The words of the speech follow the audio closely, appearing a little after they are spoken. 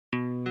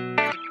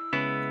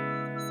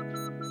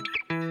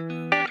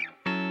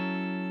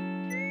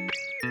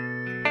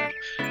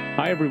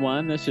Hi,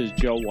 everyone. This is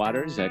Joe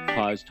Waters at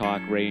Cause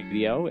Talk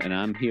Radio, and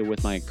I'm here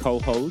with my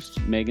co-host,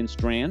 Megan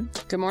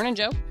Strand. Good morning,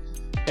 Joe.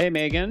 Hey,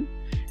 Megan.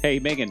 Hey,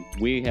 Megan,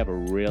 we have a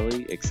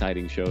really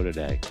exciting show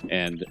today,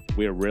 and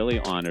we're really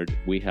honored.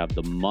 We have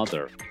the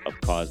mother of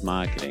Cause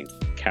Marketing,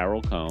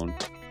 Carol Cohn,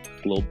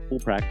 Global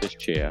Practice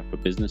Chair for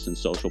Business and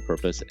Social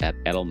Purpose at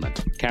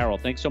Edelman. Carol,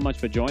 thanks so much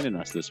for joining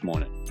us this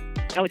morning.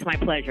 Oh, it's my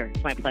pleasure.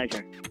 It's my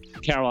pleasure.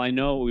 Carol, I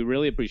know we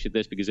really appreciate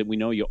this because we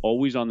know you're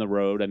always on the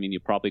road. I mean,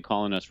 you're probably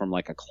calling us from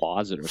like a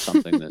closet or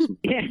something.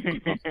 Yeah,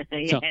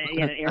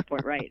 the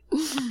airport, right.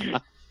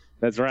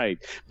 That's right.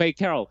 Hey,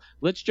 Carol,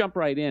 let's jump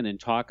right in and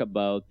talk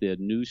about the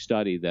new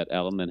study that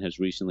Edelman has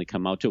recently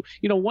come out to.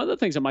 You know, one of the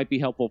things that might be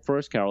helpful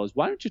first, Carol, is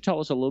why don't you tell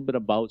us a little bit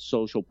about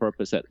social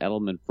purpose at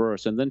Edelman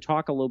first, and then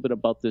talk a little bit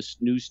about this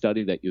new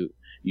study that you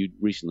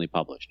recently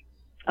published.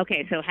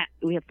 Okay, so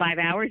we have 5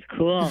 hours?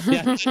 Cool.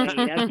 Yeah.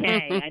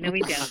 Okay, I know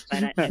we don't,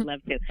 but I'd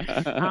love to.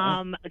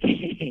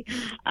 Okay,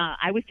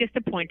 I was just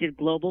appointed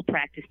Global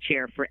Practice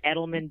Chair for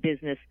Edelman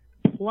Business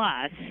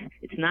Plus.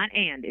 It's not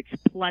and, it's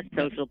plus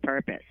social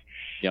purpose.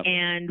 Yep.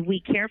 And we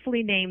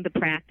carefully named the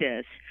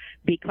practice,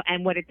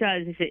 and what it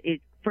does is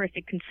it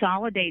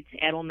consolidates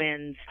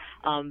Edelman's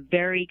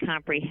very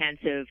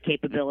comprehensive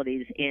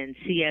capabilities in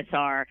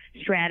CSR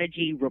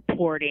strategy,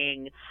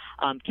 reporting,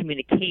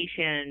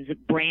 communications,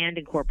 brand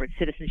and corporate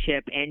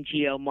citizenship,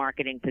 NGO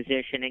marketing,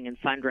 positioning, and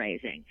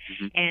fundraising.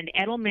 Mm-hmm. And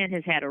Edelman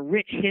has had a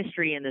rich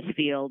history in this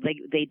field.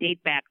 They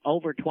date back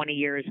over 20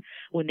 years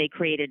when they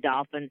created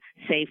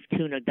dolphin-safe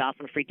tuna,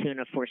 dolphin-free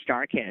tuna for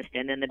StarKist.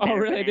 And then Oh,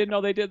 really? I didn't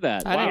know they did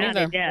that. I didn't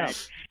know either. They did.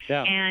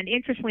 Yeah. And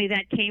interestingly,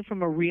 that came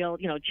from a real,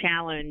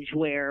 challenge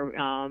where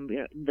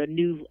the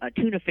new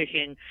tuna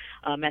fishing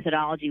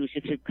methodology was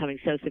just becoming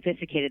so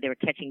sophisticated. They were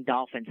catching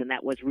dolphins, and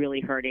that was really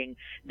hurting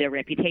their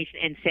reputation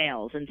and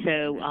sales. And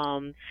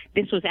so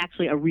this was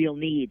actually a real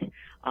need.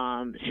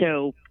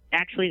 So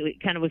actually,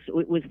 it kind of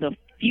was the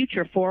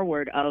future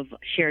forward of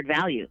shared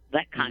value,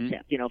 that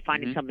concept,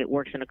 finding something that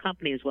works in a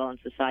company as well in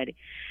society.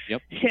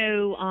 Yep.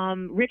 So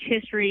rich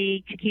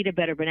history, Chiquita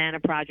Better Banana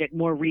Project,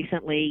 more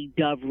recently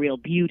Dove Real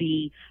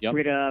Beauty, Yep.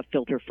 Brita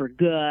Filter for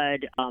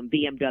Good,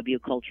 BMW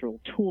Cultural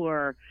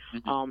Tour.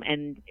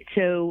 And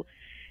so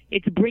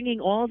it's bringing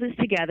all of this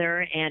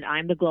together, and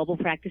I'm the Global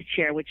Practice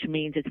Chair, which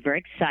means it's very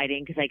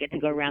exciting because I get to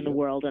go around the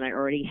world, and I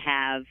already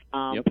have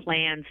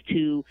plans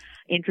to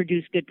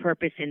introduce Good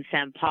Purpose in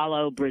São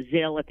Paulo,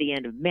 Brazil at the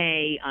end of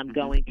May. I'm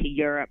going to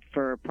Europe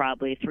for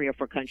probably a 3 or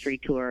 4 country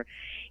tour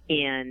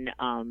in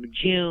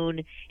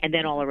June, and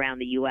then all around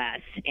the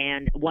U.S.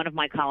 And one of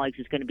my colleagues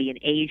is going to be in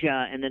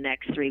Asia in the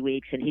next 3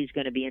 weeks, and he's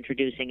going to be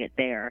introducing it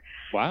there.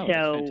 Wow, so,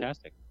 that's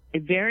fantastic.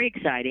 Very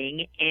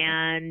exciting.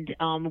 And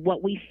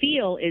what we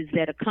feel is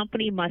that a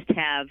company must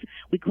have,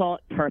 we call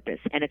it purpose,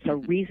 and it's a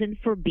reason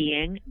for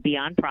being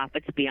beyond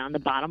profits, beyond the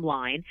bottom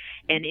line.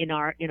 And in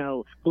our,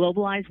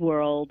 globalized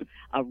world,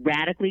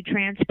 radically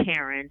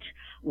transparent,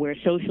 where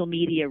social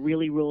media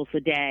really rules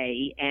the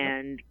day,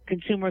 and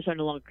consumers are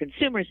no longer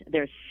consumers,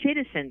 they're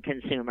citizen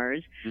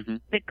consumers,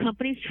 that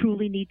companies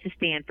truly need to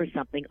stand for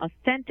something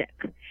authentic.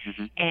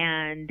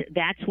 And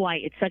that's why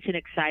it's such an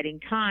exciting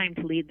time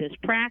to lead this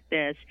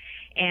practice.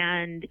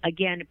 And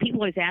again,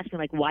 people always ask me,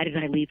 like, why did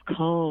I leave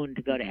Cohn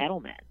to go to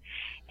Edelman?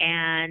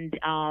 And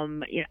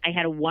I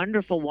had a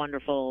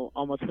wonderful,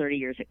 almost 30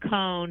 years at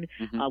Cohn.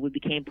 We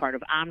became part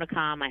of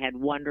Omnicom. I had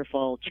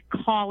wonderful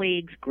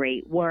colleagues,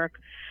 great work.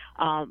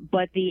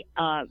 But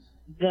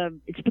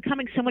it's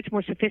becoming so much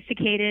more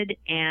sophisticated,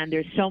 and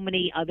there's so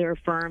many other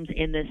firms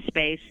in this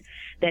space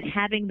that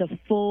having the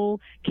full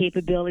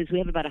capabilities, we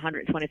have about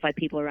 125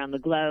 people around the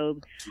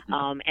globe,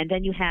 and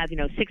then you have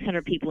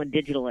 600 people in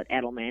digital at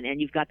Edelman, and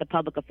you've got the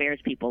public affairs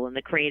people and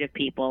the creative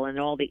people and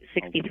all the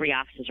 63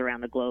 offices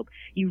around the globe.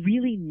 You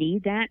really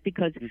need that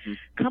because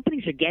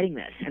companies are getting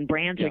this and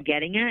brands are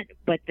getting it,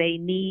 but they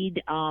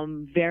need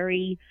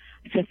very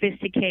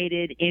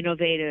sophisticated,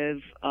 innovative,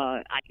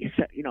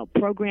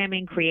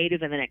 programming,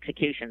 creative, and then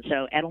execution.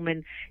 So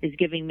Edelman is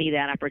giving me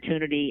that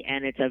opportunity,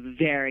 and it's a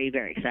very,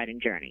 very exciting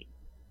journey.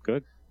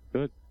 Good.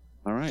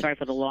 All right. Sorry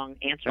for the long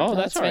answer. Oh,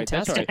 that's all right.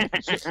 fantastic.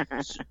 That's all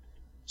right.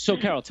 So,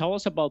 Carol, tell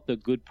us about the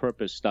Good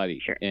Purpose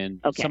study and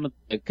some of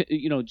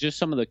just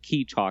some of the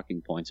key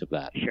talking points of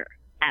that. Sure.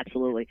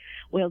 Absolutely.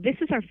 Well, this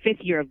is our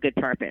 5th year of Good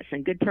Purpose,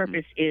 and Good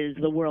Purpose is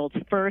the world's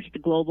first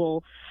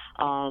global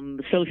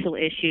social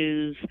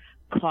issues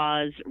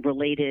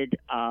cause-related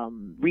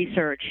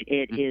research.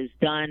 It is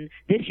done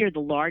this year, the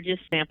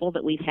largest sample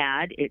that we've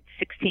had. It's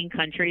 16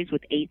 countries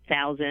with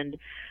 8,000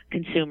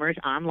 consumers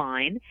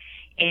online.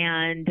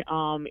 And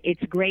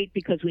it's great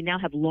because we now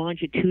have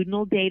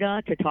longitudinal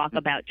data to talk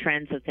about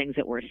trends of things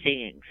that we're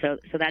seeing. So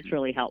that's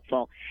really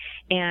helpful.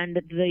 And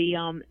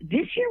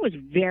this year was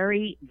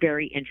very,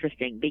 very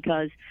interesting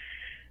because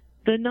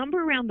The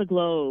number around the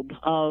globe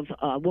of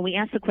when we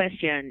ask the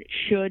question,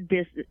 should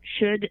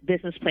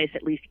business place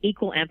at least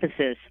equal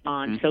emphasis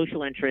on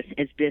social interests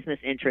as business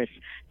interests,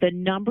 the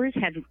numbers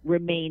have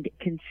remained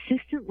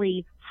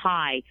consistently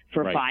high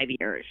for 5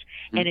 years,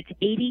 and it's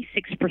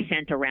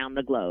 86% around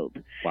the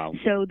globe. Wow.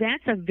 So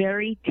that's a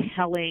very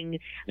telling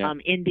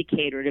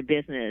indicator to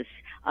business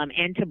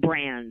and to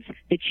brands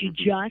that you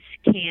just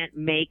can't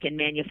make and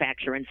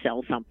manufacture and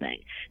sell something,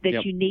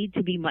 that you need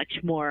to be much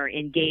more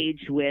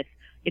engaged with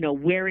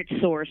where it's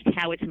sourced,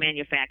 how it's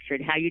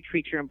manufactured, how you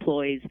treat your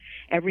employees,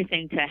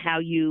 everything to how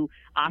you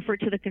offer it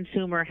to the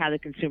consumer, how the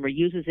consumer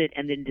uses it,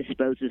 and then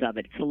disposes of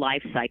it. It's a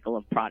life cycle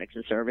of products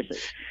and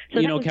services.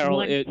 So that was Carol,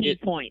 one key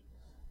point.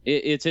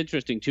 It's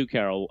interesting, too,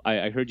 Carol.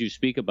 I heard you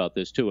speak about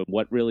this, too. And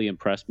what really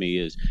impressed me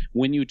is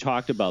when you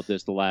talked about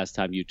this the last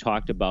time, you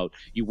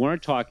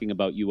weren't talking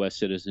about U.S.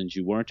 citizens.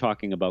 You weren't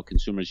talking about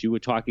consumers. You were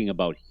talking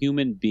about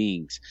human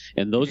beings.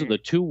 And those are the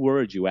two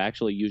words you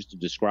actually used to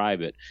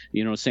describe it,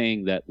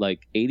 saying that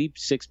like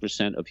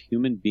 86% of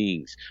human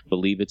beings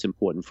believe it's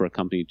important for a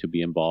company to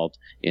be involved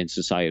in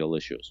societal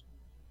issues.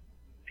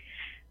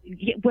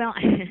 Yeah, well,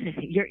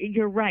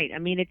 you're right. I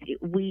mean,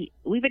 we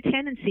have a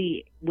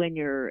tendency when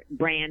you're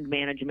brand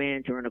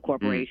management or in a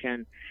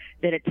corporation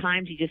that at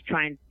times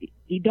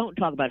you don't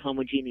talk about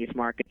homogeneous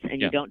markets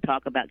and you don't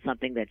talk about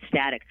something that's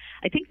static.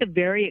 I think the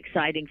very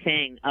exciting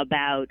thing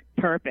about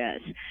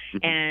purpose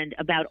and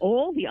about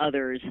all the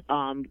others,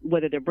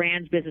 whether they're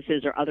brands,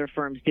 businesses, or other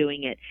firms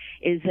doing it,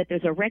 is that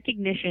there's a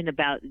recognition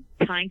about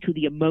tying to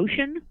the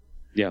emotion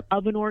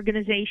of an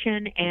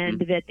organization,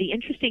 and that the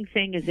interesting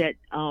thing is that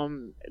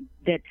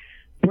that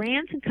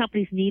brands and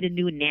companies need a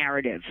new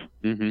narrative.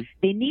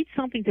 They need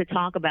something to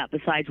talk about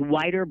besides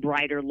wider,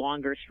 brighter,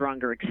 longer,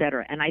 stronger, et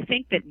cetera. And I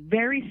think that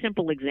very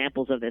simple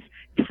examples of this,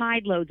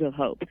 Tide Loads of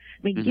Hope. I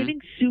mean,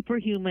 giving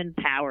superhuman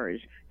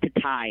powers to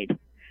Tide.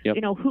 Yep.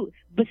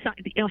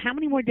 How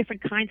many more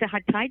different kinds of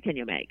hot Tide can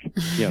you make?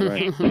 Yeah,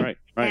 right.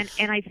 Right.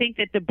 And I think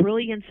that the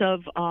brilliance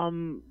of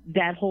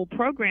that whole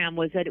program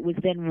was that it was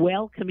then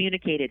well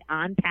communicated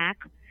on pack.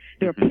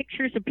 There are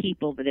pictures of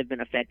people that have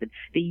been affected.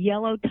 The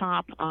yellow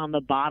top on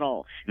the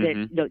bottle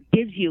that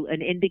gives you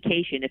an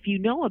indication if you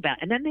know about,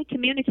 and then they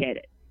communicate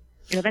it.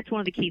 That's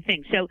one of the key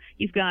things. So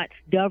you've got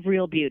Dove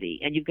Real Beauty,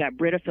 and you've got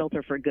Brita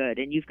Filter for Good,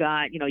 and you've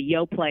got,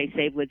 Yoplait,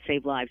 Save Lids,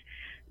 Save Lives.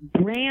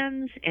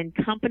 Brands and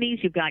companies,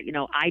 you've got,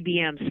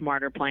 IBM,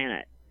 Smarter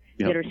Planet,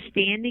 that are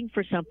standing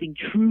for something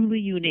truly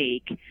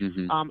unique.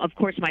 Of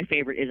course, my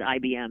favorite is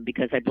IBM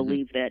because I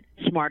believe that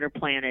Smarter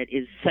Planet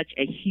is such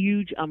a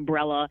huge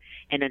umbrella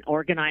and an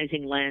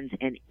organizing lens.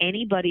 And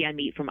anybody I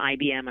meet from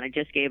IBM, and I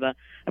just gave a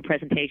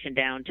presentation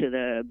down to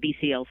the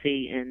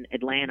BCLC in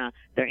Atlanta,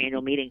 their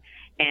annual meeting,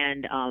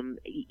 and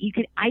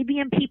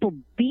IBM people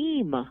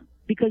beam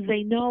because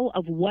they know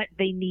of what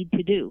they need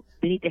to do.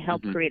 They need to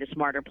help create a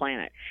smarter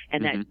planet.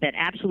 And that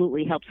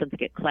absolutely helps them to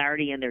get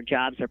clarity in their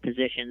jobs or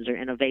positions or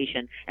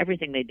innovation,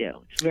 everything they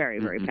do. It's very,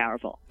 very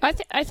powerful.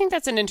 I think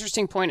that's an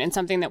interesting point and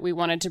something that we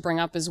wanted to bring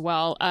up as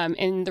well.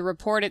 In the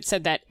report, it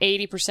said that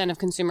 80% of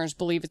consumers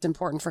believe it's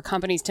important for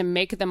companies to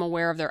make them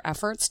aware of their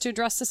efforts to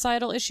address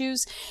societal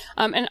issues.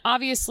 And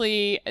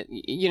obviously,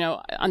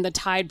 on the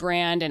Tide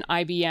brand and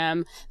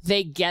IBM,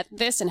 they get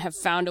this and have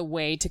found a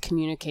way to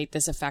communicate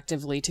this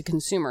effectively to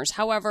consumers.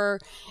 However,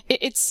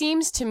 it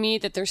seems to me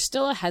that there's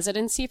still a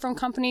hesitancy from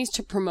companies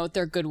to promote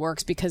their good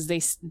works because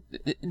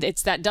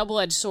it's that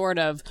double-edged sword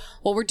of,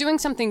 well, we're doing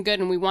something good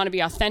and we want to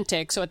be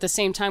authentic, so at the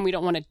same time we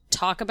don't want to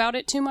talk about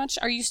it too much.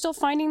 Are you still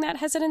finding that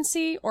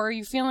hesitancy, or are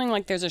you feeling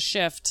like there's a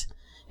shift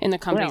in the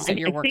companies that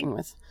you're working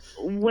with?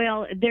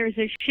 Well, there's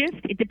a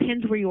shift. It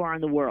depends where you are in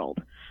the world.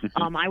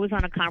 I was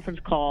on a conference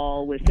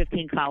call with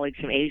 15 colleagues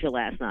from Asia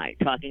last night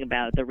talking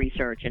about the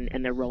research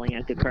and they're rolling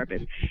out Good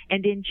Purpose.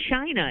 And in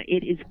China,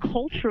 it is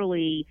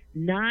culturally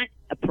not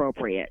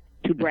appropriate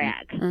to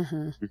brag.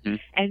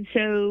 And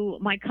so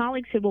my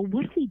colleague said, well,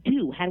 what do we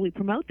do? How do we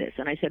promote this?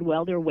 And I said,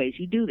 well, there are ways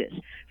you do this.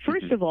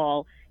 First of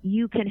all,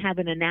 you can have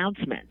an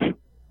announcement,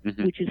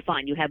 which is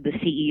fine. You have the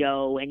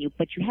CEO,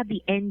 but you have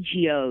the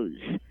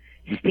NGOs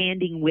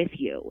standing with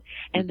you.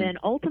 And then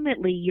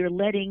ultimately you're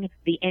letting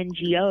the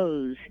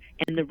NGOs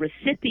and the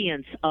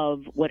recipients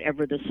of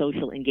whatever the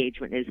social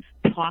engagement is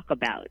talk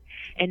about.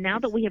 And now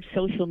that we have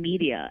social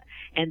media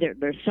and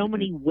there's so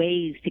many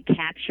ways to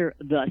capture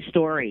the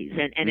stories,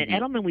 and at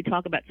Edelman we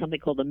talk about something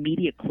called the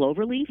media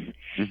cloverleaf,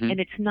 and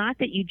it's not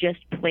that you just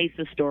place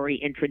a story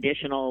in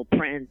traditional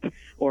print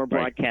or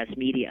broadcast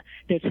media.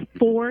 There's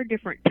 4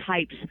 different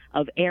types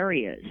of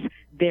areas.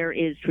 There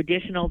is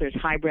traditional, there's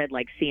hybrid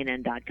like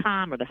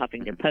CNN.com or the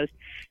Huffington Post.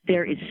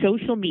 There is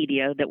social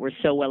media that we're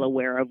so well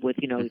aware of with,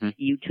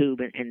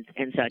 YouTube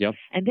and such.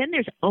 And then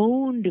there's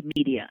owned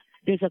media.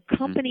 there's a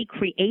company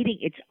creating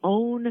its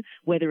own,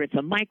 whether it's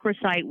a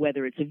microsite,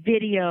 whether it's a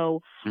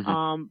video,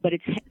 but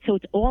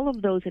it's all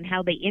of those and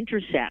how they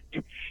intersect.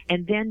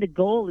 And then the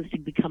goal is to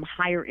become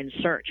higher in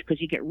search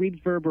because you get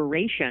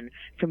reverberation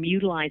from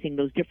utilizing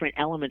those different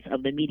elements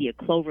of the media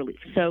cloverleaf.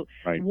 So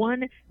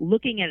one,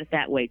 looking at it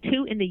that way.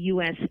 Two, in the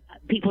U.S.,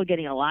 people are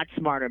getting a lot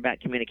smarter about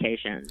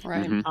communications.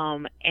 Right.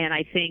 And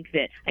I think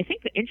that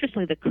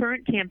interestingly, the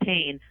current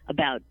campaign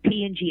about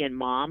P&G and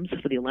moms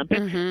for the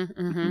Olympics.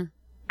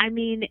 I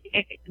mean,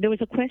 there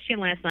was a question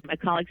last night. My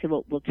colleague said,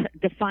 well,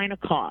 define a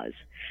cause.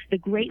 The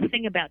great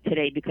thing about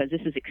today, because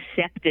this is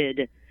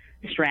accepted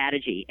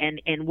strategy,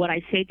 and what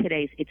I say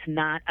today is it's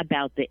not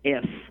about the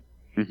if.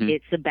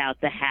 It's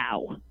about the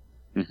how.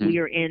 We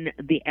are in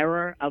the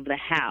era of the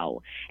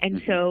how.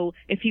 And so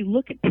if you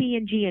look at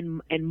P&G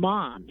and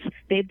moms,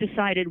 they've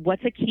decided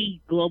what's a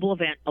key global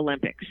event,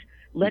 Olympics.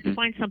 Let's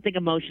find something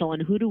emotional,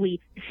 and who do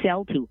we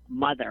sell to?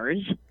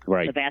 Mothers,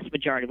 the vast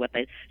majority of what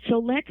they. So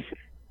let's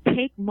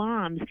take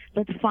moms.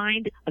 Let's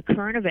find a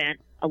current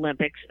event,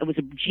 Olympics. It was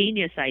a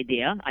genius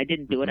idea. I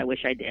didn't do it. I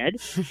wish I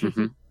did.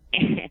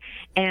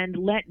 And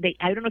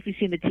I don't know if you've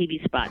seen the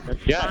TV spot.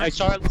 Yeah, I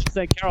saw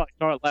it. Carol, I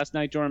saw it last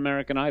night during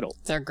American Idol.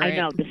 They're great. I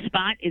know the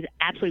spot is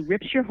absolutely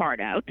rips your heart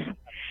out.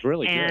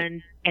 Really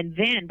good. And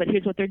then, but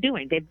here's what they're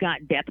doing. They've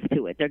got depth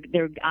to it.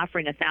 They're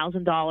offering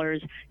 $1,000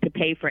 to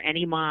pay for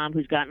any mom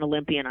who's got an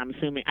Olympian. I'm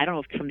assuming, I don't know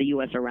if it's from the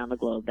U.S. or around the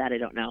globe. That I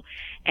don't know.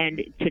 And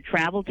to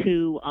travel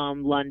to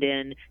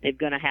London, they're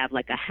going to have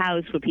like a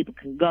house where people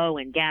can go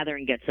and gather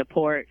and get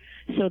support.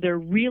 So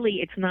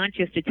it's not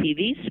just a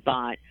TV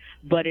spot,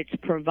 but it's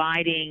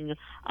providing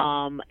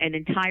an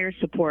entire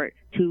support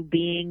to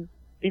being,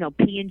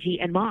 P&G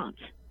and moms.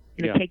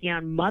 Taking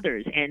on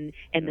mothers and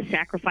the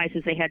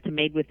sacrifices they had to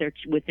make with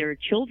their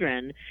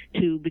children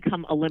to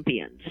become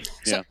Olympians.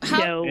 So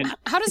how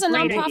does a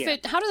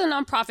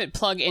nonprofit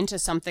plug into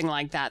something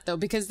like that though?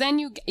 Because then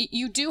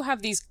you do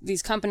have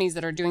these companies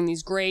that are doing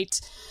these great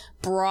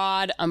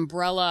broad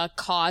umbrella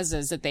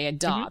causes that they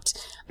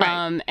adopt.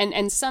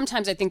 And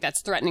sometimes I think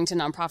that's threatening to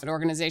nonprofit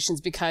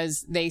organizations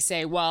because they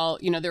say, well,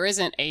 there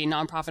isn't a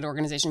nonprofit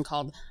organization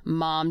called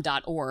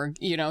mom.org,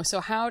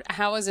 so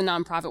how is a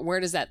nonprofit, where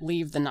does that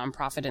leave the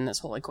nonprofit in this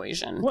whole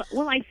equation?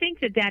 Well, I think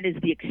that is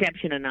the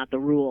exception and not the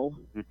rule.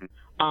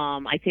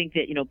 I think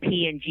that,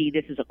 P&G,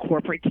 this is a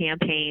corporate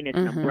campaign. It's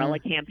an umbrella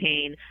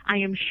campaign. I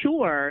am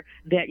sure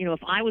that, if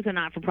I was a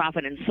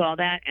not-for-profit and saw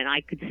that and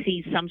I could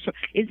see some sort,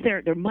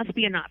 there must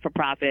be a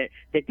not-for-profit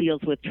that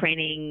deals with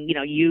training,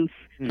 youth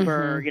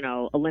for,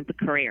 Olympic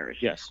careers.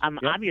 Yes.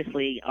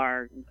 Obviously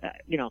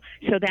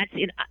so that's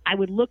it. I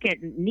would look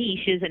at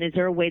niches and is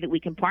there a way that we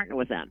can partner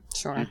with them?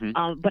 Sure.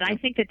 But I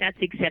think that's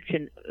the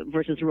exception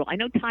versus the rule. I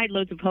know Tide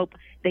Loads of Hope,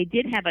 they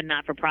did have a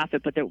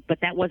not-for-profit, but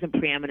that wasn't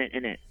preeminent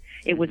in it.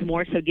 It was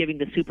more so giving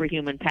the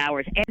superhuman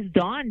powers, as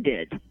Dawn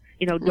did.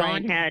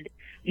 Dawn had,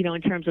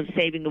 in terms of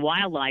saving the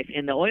wildlife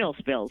in the oil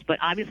spills, but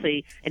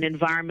obviously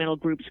environmental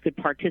groups could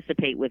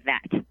participate with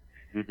that.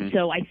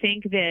 So I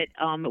think that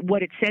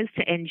what it says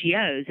to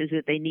NGOs is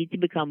that they need to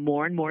become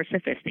more and more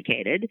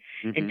sophisticated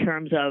in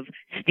terms of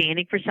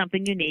standing for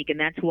something unique, and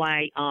that's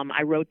why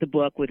I wrote the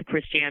book with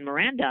Christiane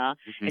Miranda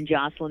and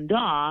Jocelyn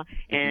Daw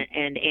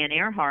and Ann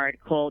Earhart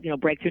called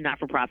Breakthrough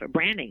Not-for-Profit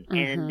Branding,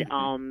 and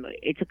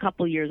it's a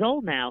couple years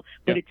old now,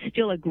 but it's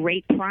still a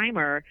great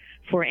primer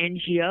for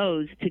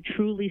NGOs to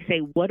truly say,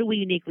 what do we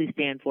uniquely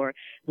stand for?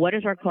 What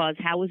is our cause?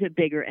 How is it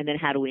bigger? And then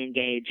how do we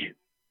engage?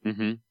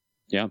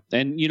 Yeah.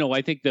 And,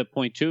 I think the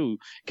point too,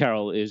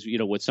 Carol, is,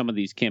 with some of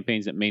these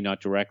campaigns that may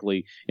not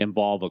directly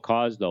involve a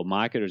cause, though,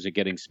 marketers are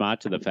getting smart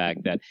to the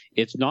fact that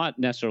it's not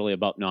necessarily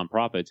about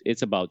nonprofits.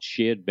 It's about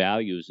shared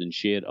values and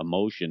shared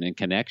emotion and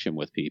connection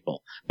with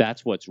people.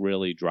 That's what's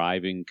really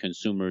driving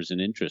consumers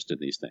and interest in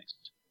these things.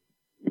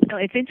 So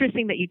it's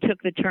interesting that you took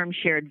the term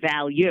shared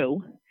value.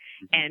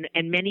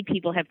 And many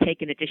people have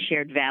taken it to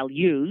shared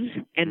values,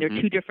 and they're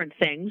two different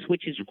things,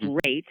 which is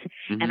great.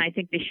 And I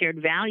think the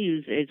shared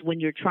values is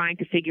when you're trying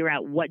to figure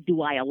out what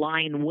do I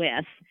align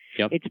with.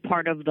 It's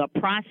part of the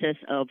process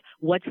of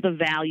what's the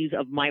values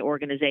of my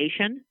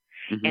organization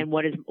and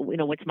what is,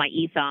 what's my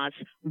ethos,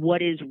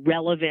 what is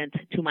relevant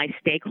to my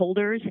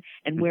stakeholders,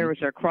 and where is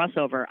there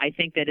crossover. I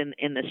think that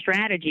in the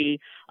strategy,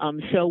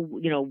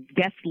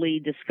 deftly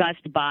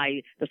discussed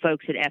by the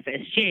folks at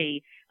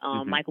FSG,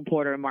 Michael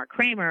Porter and Mark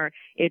Kramer,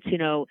 it's,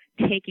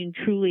 taking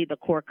truly the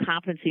core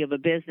competency of a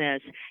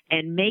business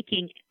and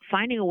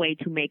finding a way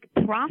to make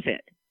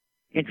profit,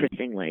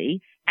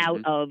 interestingly,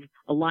 out of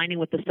aligning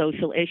with the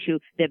social issue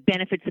that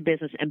benefits the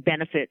business and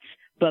benefits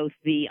both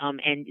the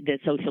and the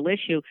social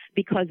issue,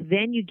 because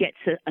then you get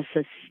a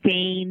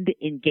sustained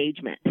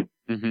engagement.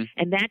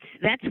 And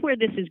that's where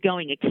this is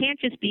going. It can't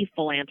just be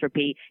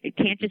philanthropy. It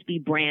can't just be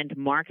brand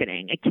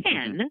marketing. It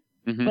can,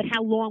 but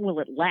how long will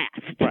it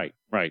last?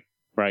 Right.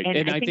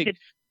 And I think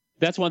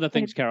that's one of the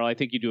things, Carol, I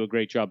think you do a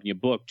great job in your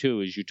book, too,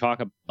 is you talk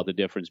about the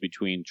difference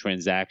between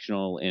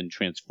transactional and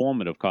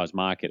transformative cause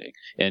marketing.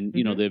 And,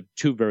 they're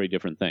two very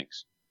different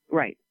things.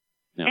 Right.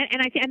 Yeah.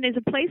 And there's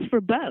a place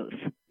for both.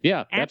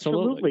 Yeah,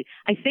 absolutely.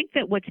 I think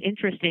that what's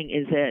interesting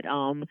is that,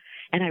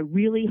 and I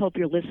really hope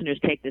your listeners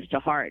take this to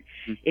heart,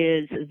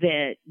 is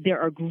that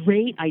there are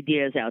great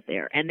ideas out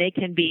there, and they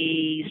can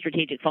be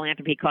strategic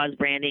philanthropy, cause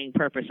branding,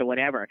 purpose, or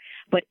whatever.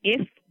 But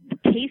if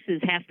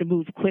cases have to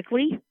move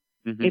quickly,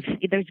 if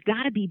there's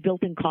got to be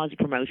built-in cause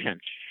promotion,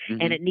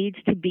 and it needs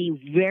to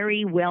be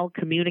very well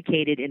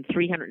communicated in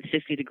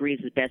 360 degrees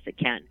as best it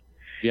can.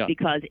 Yeah.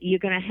 Because you're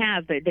going to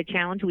have the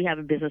challenge we have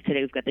in business today.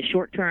 We've got the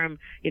short-term,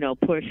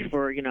 push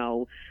for,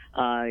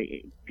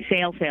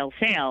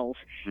 sales,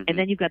 and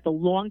then you've got the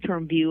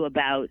long-term view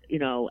about,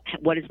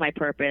 what is my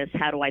purpose?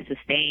 How do I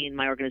sustain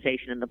my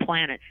organization and the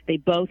planet? They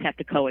both have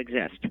to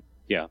coexist.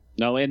 Yeah.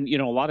 No, and,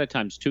 a lot of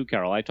times, too,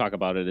 Carol, I talk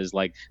about it as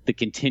like the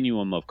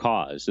continuum of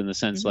cause in the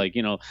sense like,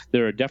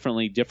 there are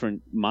definitely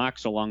different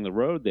marks along the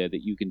road there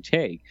that you can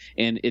take.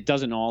 And it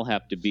doesn't all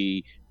have to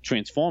be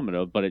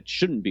transformative, but it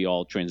shouldn't be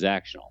all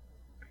transactional.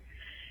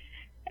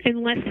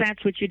 Unless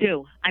that's what you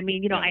do. I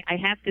mean, I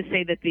have to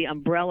say that the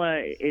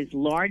umbrella is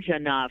large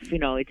enough.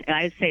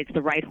 I would say it's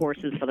the right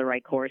horses for the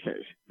right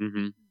courses.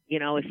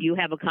 If you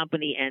have a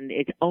company and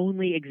it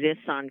only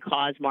exists on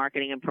cause,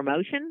 marketing, and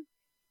promotion,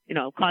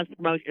 cause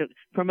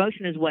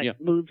promotion is what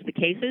moves the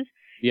cases.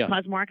 Yeah.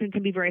 Cause marketing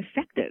can be very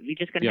effective. You're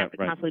just going to have to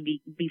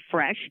constantly be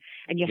fresh,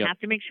 and you have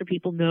to make sure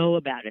people know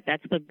about it.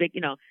 That's the big,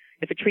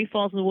 if a tree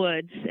falls in the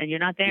woods and you're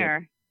not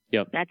there,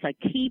 that's a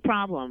key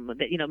problem.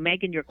 That,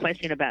 Megan, your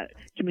question about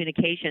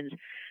communications,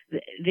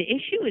 the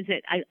issue is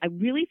that I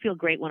really feel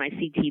great when I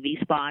see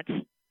TV spots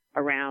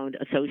around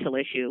a social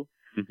issue.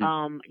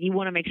 You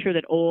want to make sure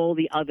that all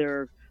the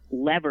other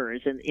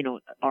levers and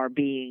are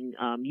being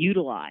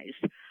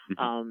utilized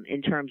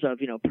in terms of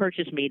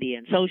purchase media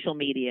and social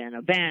media and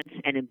events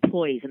and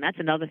employees. And that's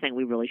another thing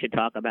we really should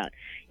talk about.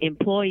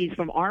 Employees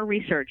from our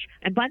research,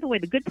 and by the way,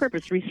 the Good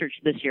Purpose research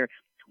this year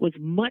was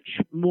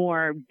much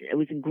more, it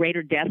was in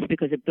greater depth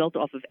because it built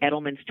off of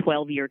Edelman's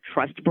 12-year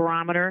trust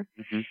barometer.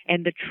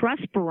 And the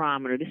trust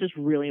barometer, this is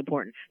really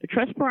important. The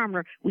trust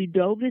barometer, we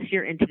dove this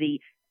year into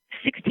the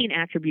 16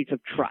 attributes of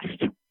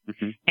trust.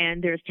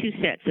 And there's two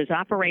sets. There's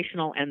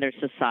operational and there's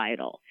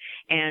societal.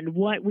 And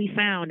what we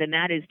found, and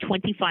that is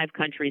 25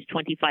 countries,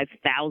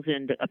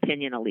 25,000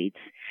 opinion elites.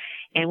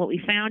 And what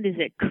we found is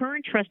that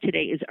current trust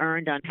today is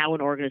earned on how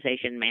an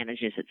organization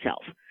manages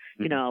itself.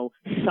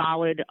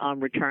 Solid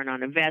return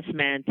on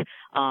investment,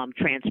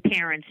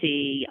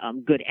 transparency,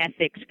 good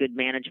ethics, good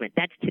management.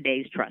 That's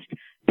today's trust.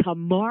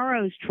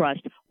 Tomorrow's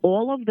trust,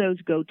 all of those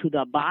go to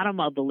the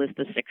bottom of the list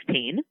of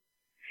 16.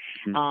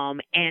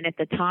 And at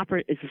the top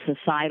is the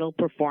societal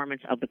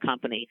performance of the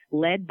company,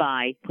 led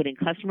by putting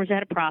customers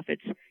ahead of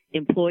profits,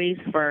 employees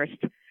first,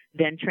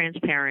 then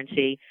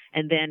transparency,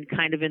 and then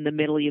kind of in the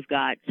middle you've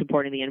got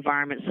supporting the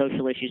environment,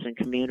 social issues, and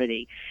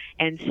community.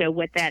 And so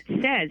what that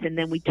says, and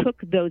then we took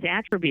those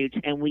attributes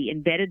and we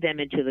embedded them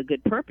into the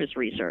Good Purpose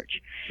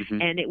research.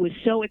 And it was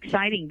so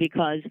exciting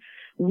because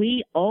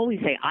I always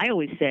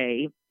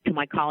say to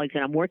my colleagues,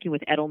 and I'm working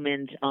with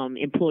Edelman's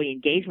employee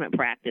engagement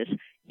practice,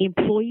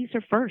 employees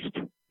are first.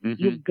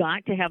 You've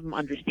got to have them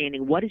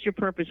understanding what is your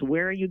purpose,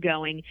 where are you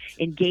going,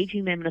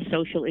 engaging them in a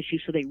social issue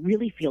so they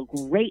really feel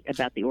great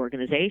about the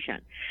organization.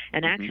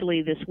 And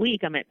actually this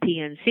week I'm at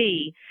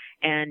PNC,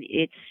 and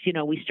it's,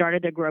 we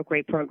started the Grow Up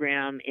Great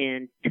program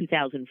in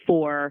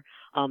 2004.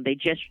 They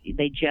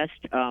just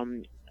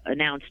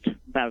announced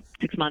about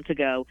 6 months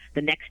ago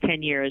the next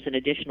 10 years an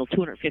additional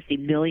 $250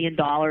 million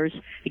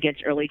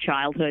against early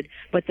childhood.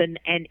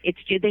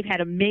 They've had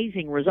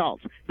amazing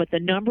results. But the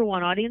number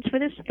one audience for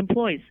this,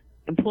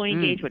 employee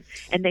engagement.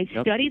 And they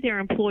study their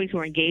employees who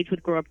are engaged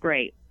with Grow Up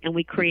Great. And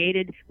we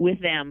created with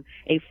them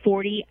a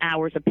 40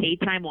 hours of paid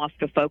time off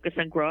to focus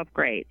on Grow Up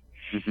Great.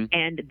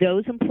 And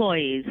those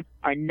employees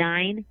are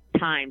 9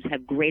 times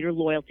have greater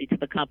loyalty to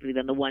the company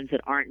than the ones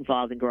that aren't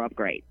involved in Grow Up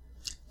Great.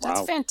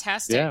 That's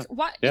fantastic.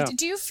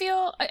 Do you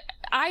feel,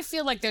 I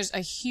feel like there's a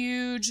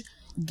huge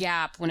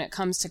gap when it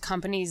comes to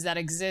companies that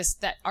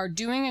exist that are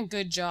doing a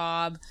good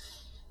job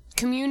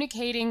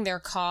communicating their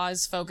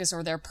cause, focus,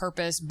 or their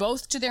purpose,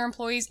 both to their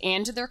employees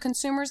and to their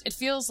consumers. It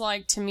feels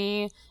like, to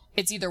me,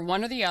 it's either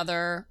one or the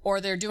other, or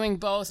they're doing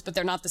both, but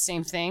they're not the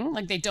same thing.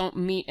 Like they don't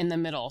meet in the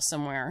middle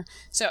somewhere.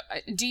 So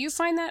do you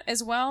find that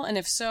as well? And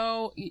if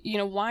so,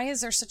 why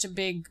is there such a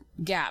big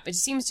gap? It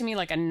seems to me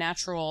like a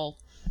natural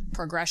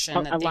progression.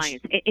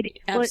 Alliance.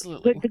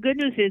 Absolutely. The good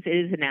news is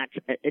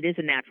it is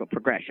a natural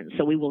progression,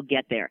 so we will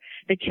get there.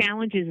 The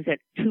challenge is that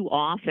too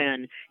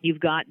often you've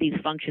got these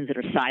functions that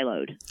are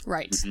siloed.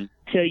 Right.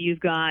 So you've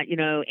got,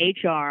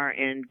 HR,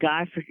 and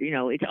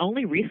it's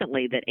only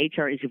recently that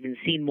HR is even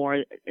seen more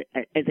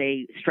as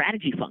a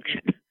strategy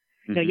function.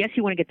 Now, yes,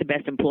 you want to get the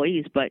best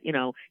employees, but,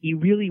 you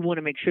really want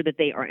to make ssure that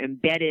they are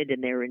embedded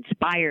and they're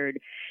inspired.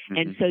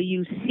 And so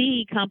you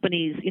see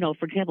companies,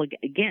 for example,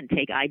 again,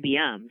 take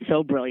IBM,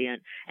 so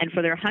brilliant. And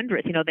for their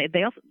 100th,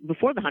 they also,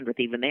 before the 100th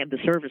even, they have the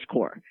Service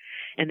Corps.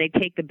 And they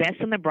take the best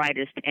and the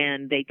brightest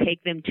and they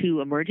take them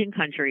to emerging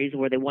countries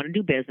where they want to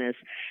do business,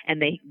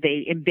 and they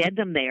embed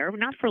them there,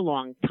 not for a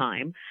long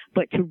time,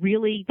 but to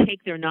really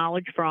take their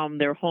knowledge from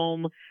their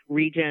home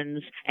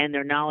regions and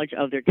their knowledge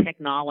of their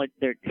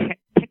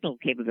technical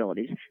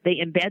capabilities. They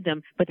embed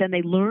them, but then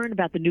they learn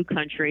about the new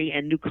country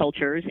and new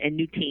cultures and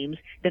new teams.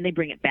 Then they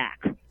bring it back.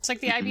 It's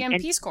like the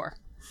IBM Peace Corps.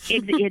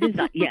 It is.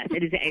 Yes,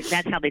 it is.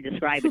 That's how they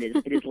describe it.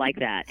 It is like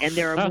that. And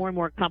there are more and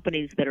more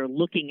companies that are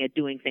looking at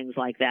doing things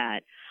like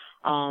that.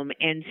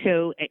 And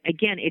so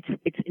again,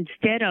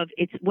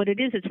 it's what it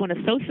is. It's when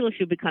a social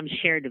issue becomes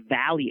shared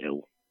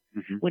value.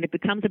 When it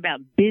becomes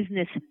about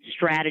business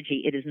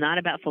strategy, it is not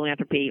about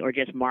philanthropy or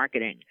just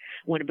marketing.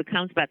 When it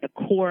becomes about the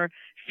core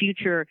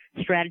future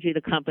strategy of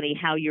the company,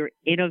 how you're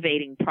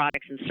innovating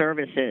products and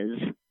services,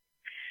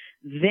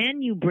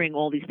 then you bring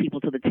all these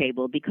people to the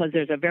table, because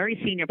there's a very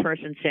senior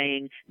person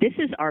saying, this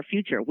is our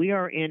future. We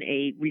are in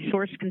a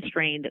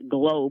resource-constrained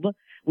globe.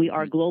 We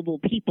are global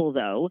people,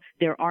 though.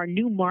 There are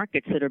new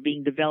markets that are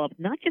being developed,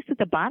 not just at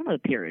the bottom of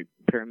the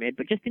pyramid,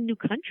 but just in new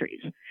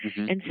countries.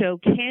 And so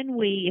can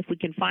we, if we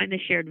can find the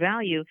shared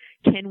value,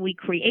 can we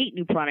create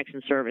new products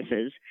and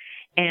services?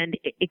 And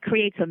it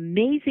creates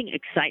amazing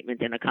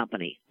excitement in a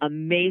company,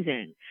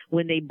 amazing,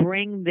 when they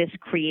bring this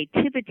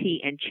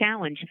creativity and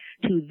challenge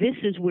to, this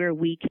is where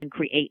we can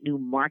create new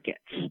markets.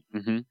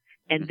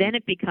 And then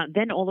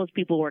then all those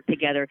people work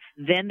together,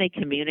 then they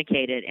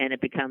communicate it, and it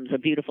becomes a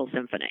beautiful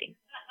symphony.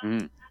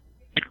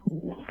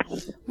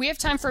 We have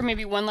time for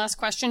maybe one last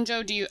question,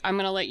 Joe. I'm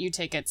going to let you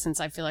take it, since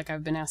I feel like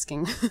I've been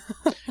asking.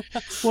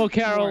 Well,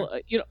 Carol,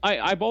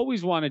 I've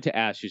always wanted to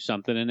ask you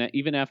something, and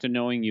even after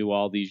knowing you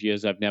all these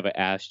years, I've never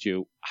asked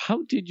you,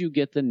 how did you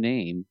get the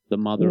name, the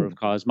Mother of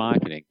Cause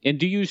Marketing? And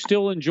do you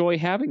still enjoy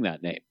having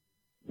that name?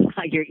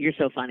 You're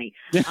so funny.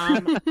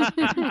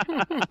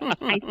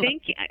 I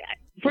think,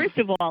 first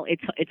of all,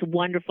 it's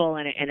wonderful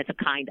and it's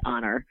a kind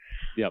honor.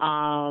 Yep.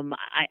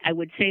 I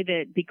would say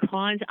that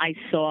because I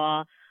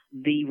saw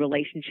the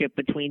relationship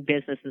between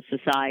business and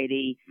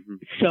society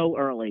so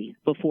early,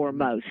 before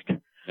most.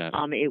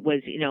 It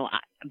was,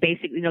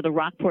 basically, the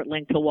Rockport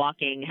link to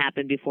walking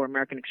happened before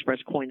American Express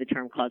coined the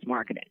term cause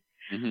marketing.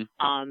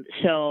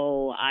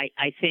 So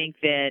I think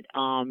that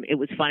it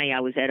was funny. I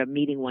was at a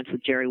meeting once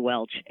with Jerry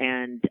Welch,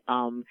 and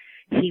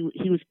he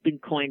was been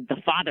coined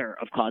the father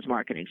of cause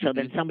marketing. So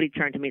then somebody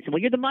turned to me and said,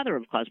 well, you're the mother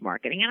of cause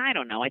marketing. And I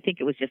don't know. I think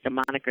it was just a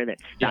moniker that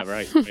stuck. Yeah,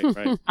 right.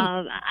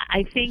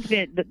 I think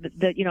that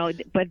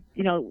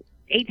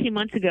 18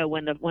 months ago,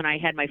 when I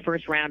had my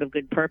first round of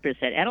Good Purpose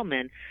at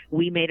Edelman,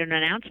 we made an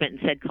announcment and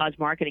said, "Cause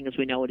marketing as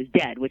we know it is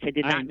dead," which I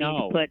did not mean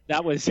to put.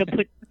 That was. I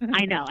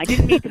know. I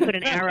didn't mean to put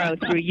an arrow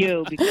through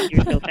you because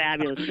you're so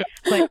fabulous.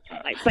 But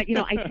I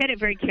said it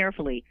very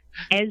carefully,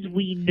 as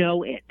we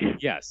know it.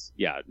 Yes.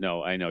 Yeah.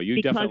 No, I know. You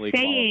because definitely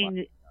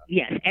saying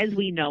yes, as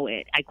we know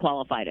it, I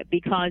qualified it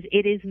because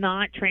it is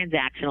not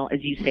transactional,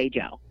 as you say,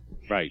 Joe.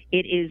 Right.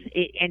 It is,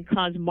 and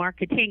cause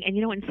marketing. And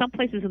in some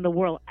places in the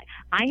world,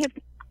 I've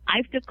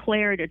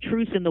declared a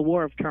truce in the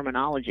war of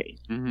terminology.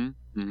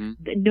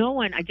 No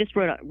one. I just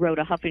wrote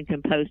a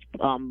Huffington Post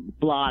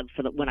blog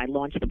when I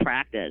launched the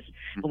practice.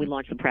 When we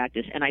launched the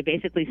practice, and I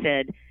basically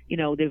said,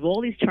 there's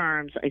all these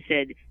terms. I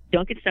said,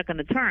 don't get stuck on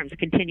the terms.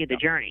 Continue the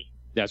journey.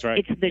 That's right.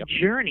 It's the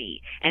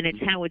journey, and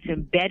it's how it's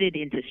embedded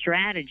into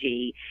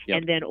strategy,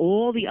 and then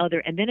all the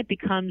other, and then it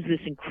becomes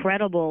this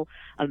incredible,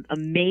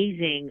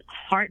 amazing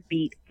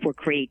heartbeat for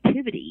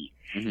creativity.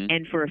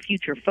 And for a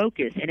future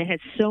focus, and it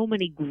has so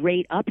many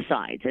great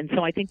upsides. And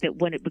so I think that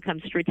when it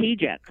becomes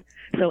strategic,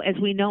 so as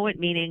we know it,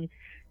 meaning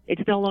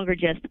it's no longer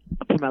just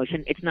a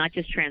promotion, it's not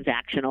just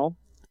transactional,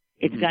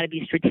 it's got to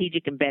be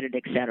strategic, embedded,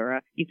 et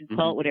cetera. You can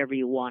call it whatever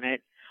you want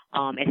it.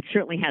 It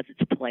certainly has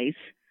its place.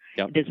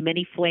 There's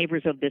many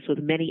flavors of this with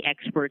many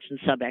experts and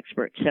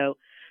sub-experts. So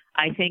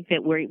I think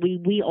that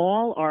we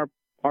all are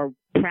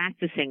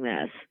practicing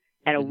this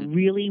at a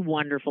really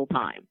wonderful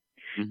time.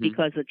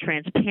 Because the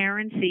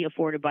transparency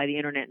afforded by the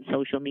internet and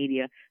social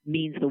media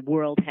means the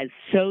world has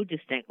so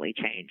distinctly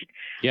changed.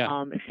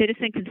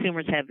 Citizen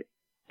consumers have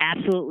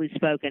absolutely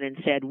spoken and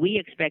said, we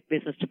expect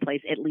business to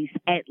place at least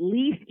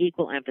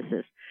equal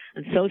emphasis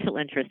on social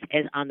interests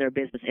as on their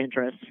business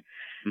interests.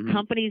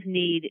 Companies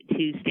need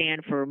to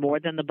stand for more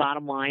than the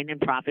bottom line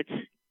and profits,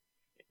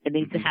 and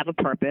they need to have a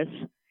purpose.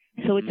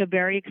 So it's a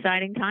very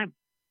exciting time.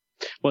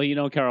 Well,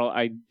 Carol,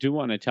 I do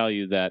want to tell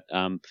you that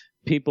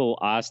people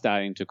are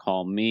starting to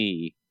call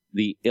me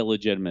the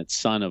illegitimate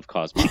son of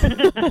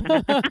Cosmopolitan.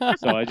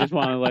 So I just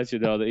want to let you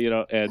know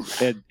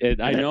that,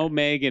 and I know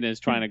Megan is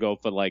trying to go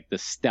for like the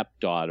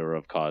stepdaughter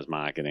of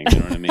Cosmarketing. You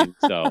know what I mean?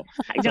 So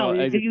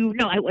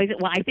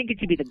I think it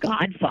should be the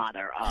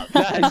godfather of.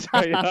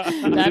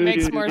 That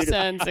makes more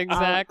sense.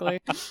 Exactly.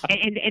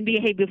 And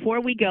hey,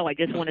 before we go, I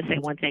just want to say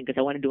one thing because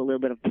I want to do a little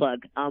bit of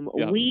plug.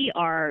 We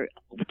have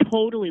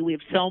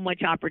so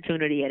much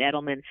opportunity at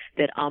Edelman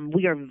that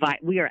we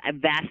are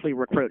vastly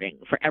recruiting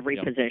for every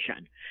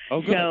position.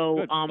 Oh, good.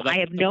 So I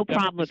have no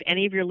problem. If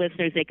any of your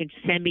listeners, they can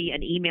send me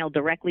an email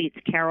directly.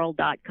 It's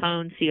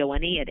carol.cone,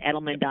 C-O-N-E, at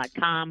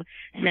edelman.com.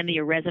 Send me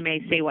your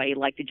resume. Say why you'd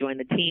like to join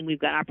the team. We've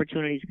got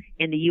opportunities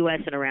in the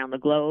U.S. and around the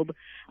globe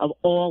of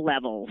all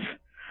levels.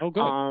 Oh,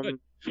 good. Good.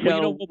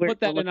 So we'll put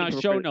that in our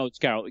show notes,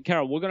 Carol.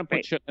 Carol, we're going to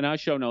put in our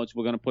show notes,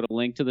 we're going to put a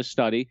link to the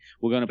study.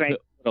 We're going to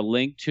put a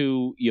link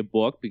to your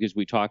book because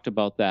we talked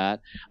about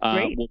that.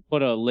 We'll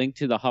put a link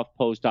to the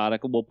HuffPost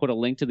article. We'll put a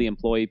link to the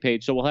employee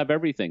page. So we'll have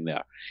everything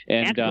there.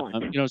 And,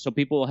 so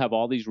people will have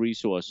all these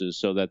resources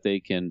so that they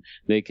can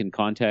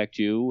contact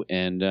you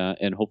and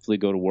hopefully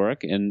go to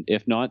work. And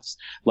if not,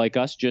 like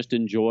us, just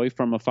enjoy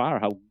from afar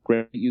how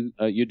great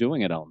you're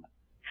doing at Element.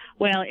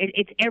 Well,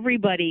 it's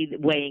everybody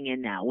weighing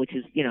in now, which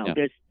is,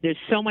 there's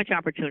so much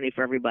opportunity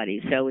for everybody.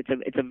 So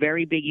it's a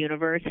very big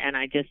universe, and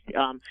I just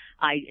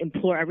I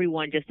implore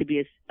everyone just to be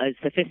as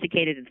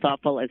sophisticated and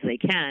thoughtful as they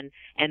can,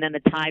 and then the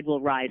tide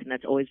will rise, and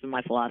that's always been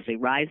my philosophy.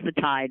 Rise the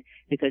tide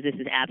because this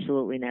is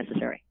absolutely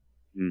necessary.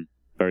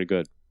 Very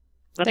good.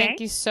 Okay. Thank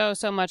you so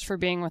much for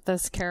being with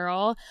us,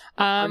 Carol.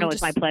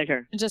 It's my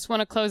pleasure. Just want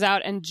to close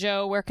out. And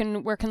Joe, where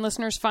can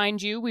listeners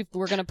find you?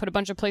 We're going to put a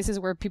bunch of places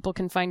where people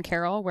can find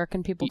Carol. Where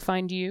can people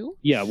find you?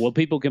 Yeah, well,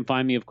 people can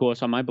find me, of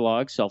course, on my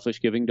blog,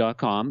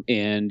 selfishgiving.com,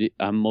 and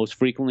I'm most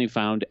frequently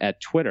found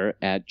at Twitter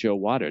at Joe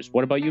Waters.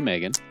 What about you,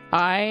 Megan?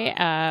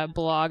 I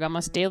blog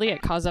almost daily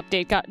at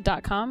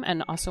causeupdate.com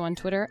and also on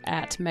Twitter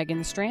at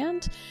Megan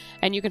Strand.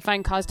 And you can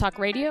find Cause Talk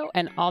Radio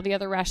and all the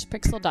other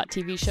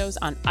RashPixel.tv shows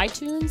on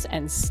iTunes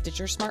and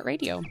Stitcher Smart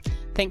Radio.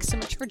 Thanks so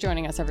much for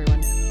joining us,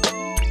 everyone.